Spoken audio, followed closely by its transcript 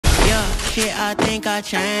shit, I think I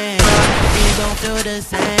changed. Things don't feel the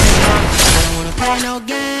same. I don't wanna play no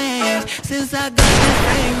games. Since I got this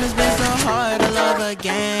fame, it's been so hard to love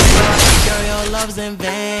again. Girl, your love's in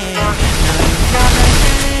vain. Now you feel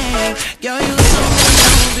ashamed. Girl, you told me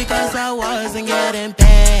no because I wasn't getting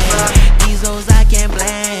paid. These hoes I can't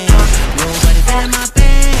blame. Nobody feeling my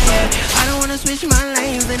pain. I don't wanna switch my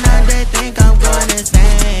lanes and now they think I'm going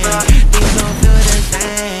insane. Things don't feel the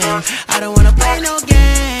same. I don't wanna play no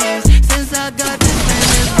games. Since I got this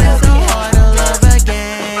fame, it's been so hard to love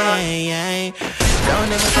again.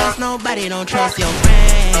 Don't ever trust nobody, don't trust your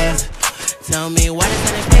friends. Tell me why they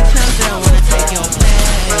sending pictures, they don't wanna take your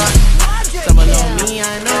place. Stumble on me, I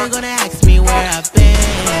know you're gonna ask me where I've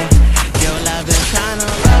been. Girl, I've been trying to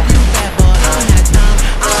love you back, but I don't have time,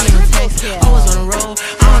 I don't even text. I was on the road,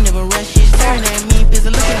 I don't even rush. She's staring at me, busy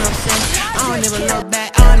looking obsessed. I don't even look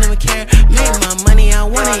back, I don't even care. Make my money, I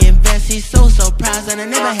wanna invest. She's so surprised that I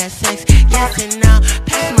never had sex. Yes and now,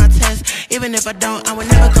 pass my test. Even if I don't, I would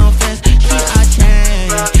never confess. She I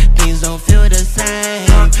change, things don't feel the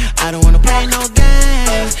same. I don't wanna play no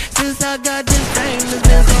games. Since I got this fame, it's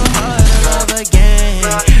been so hard to love again.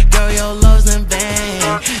 Girl, your love's in vain.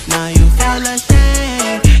 Now you feel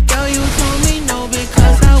ashamed. Girl, you told me no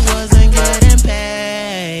because I wasn't getting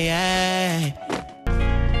paid.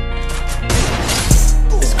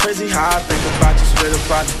 It's crazy how I think about you straight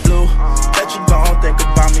up out the blue. That you don't think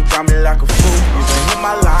about me, got me like a fool. You can hit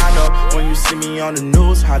my line up when you see me on the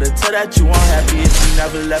news. How to tell that you unhappy if you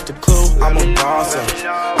never left a clue. I'm a boss,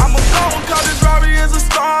 I'm a phone call, this Robbie is a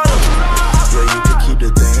starter. Yeah, you can keep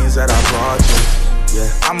the things that I brought you. Yeah,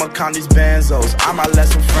 I'ma count these benzos, I might let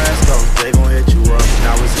some friends go. They gon' hit you up.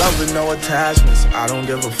 Now it's love with no attachments, I don't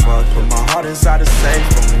give a fuck. Put my heart inside a safe,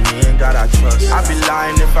 only me and God I trust. I'd be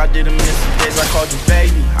lying if I didn't miss the days I called you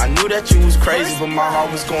baby. I knew that you was crazy, but my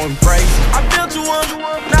heart was going crazy. I built you up,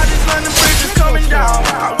 now this London bridge is coming down.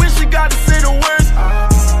 I wish you got to say the words.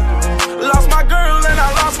 Lost my girl and I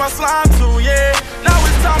lost my slime.